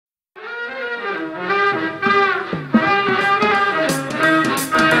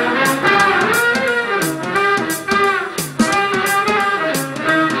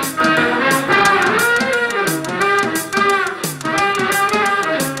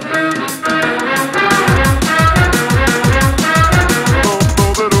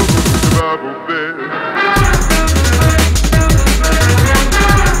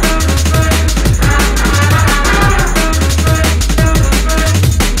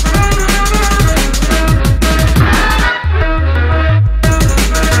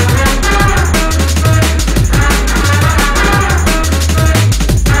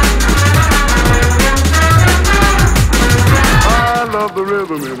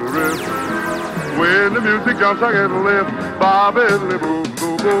the rhythm. When the music jumps, I get a lift. Bobby, boo,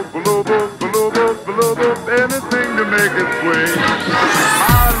 boo, boo, boo, boo, boo, boo, boo, boo, anything to make it swing.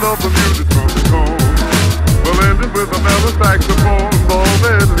 I love the music from the tone, blended with a mellow saxophone.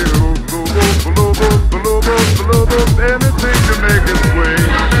 Bobby, boo, boo, boo, boo, boo, boo, boo, boo, anything to make it swing.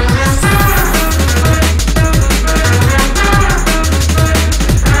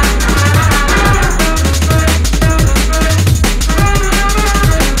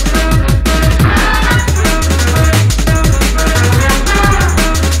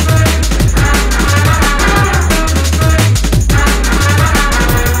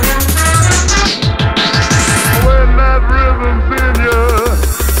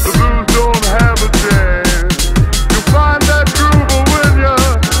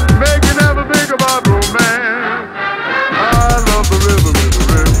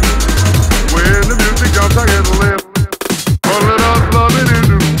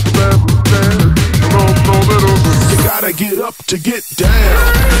 Get up to get down.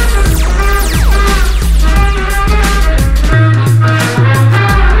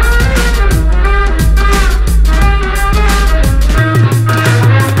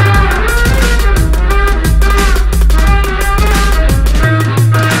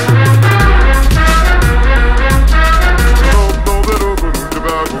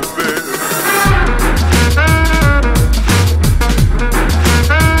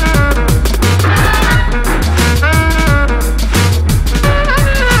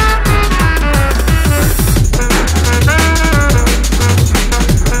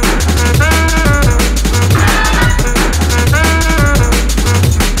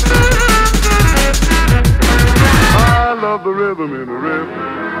 The rhythm in the rhythm.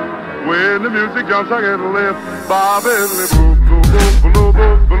 When the music jumps, I get a lift. Bobby, boo, boo, boo, boo,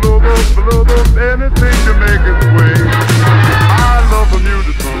 boo, boo, boo, boo, anything to make it swing. I love the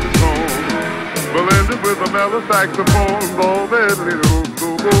music from the tone, blended with a mellow saxophone. Bobby, boo,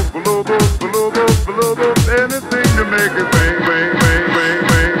 boo, boo, boo, boo, boo, boo, anything to make it swing, swing, swing, swing,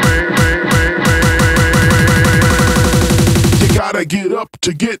 swing, swing, swing, swing, swing, swing, swing, swing. You gotta get up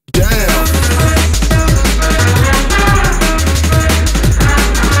to get down.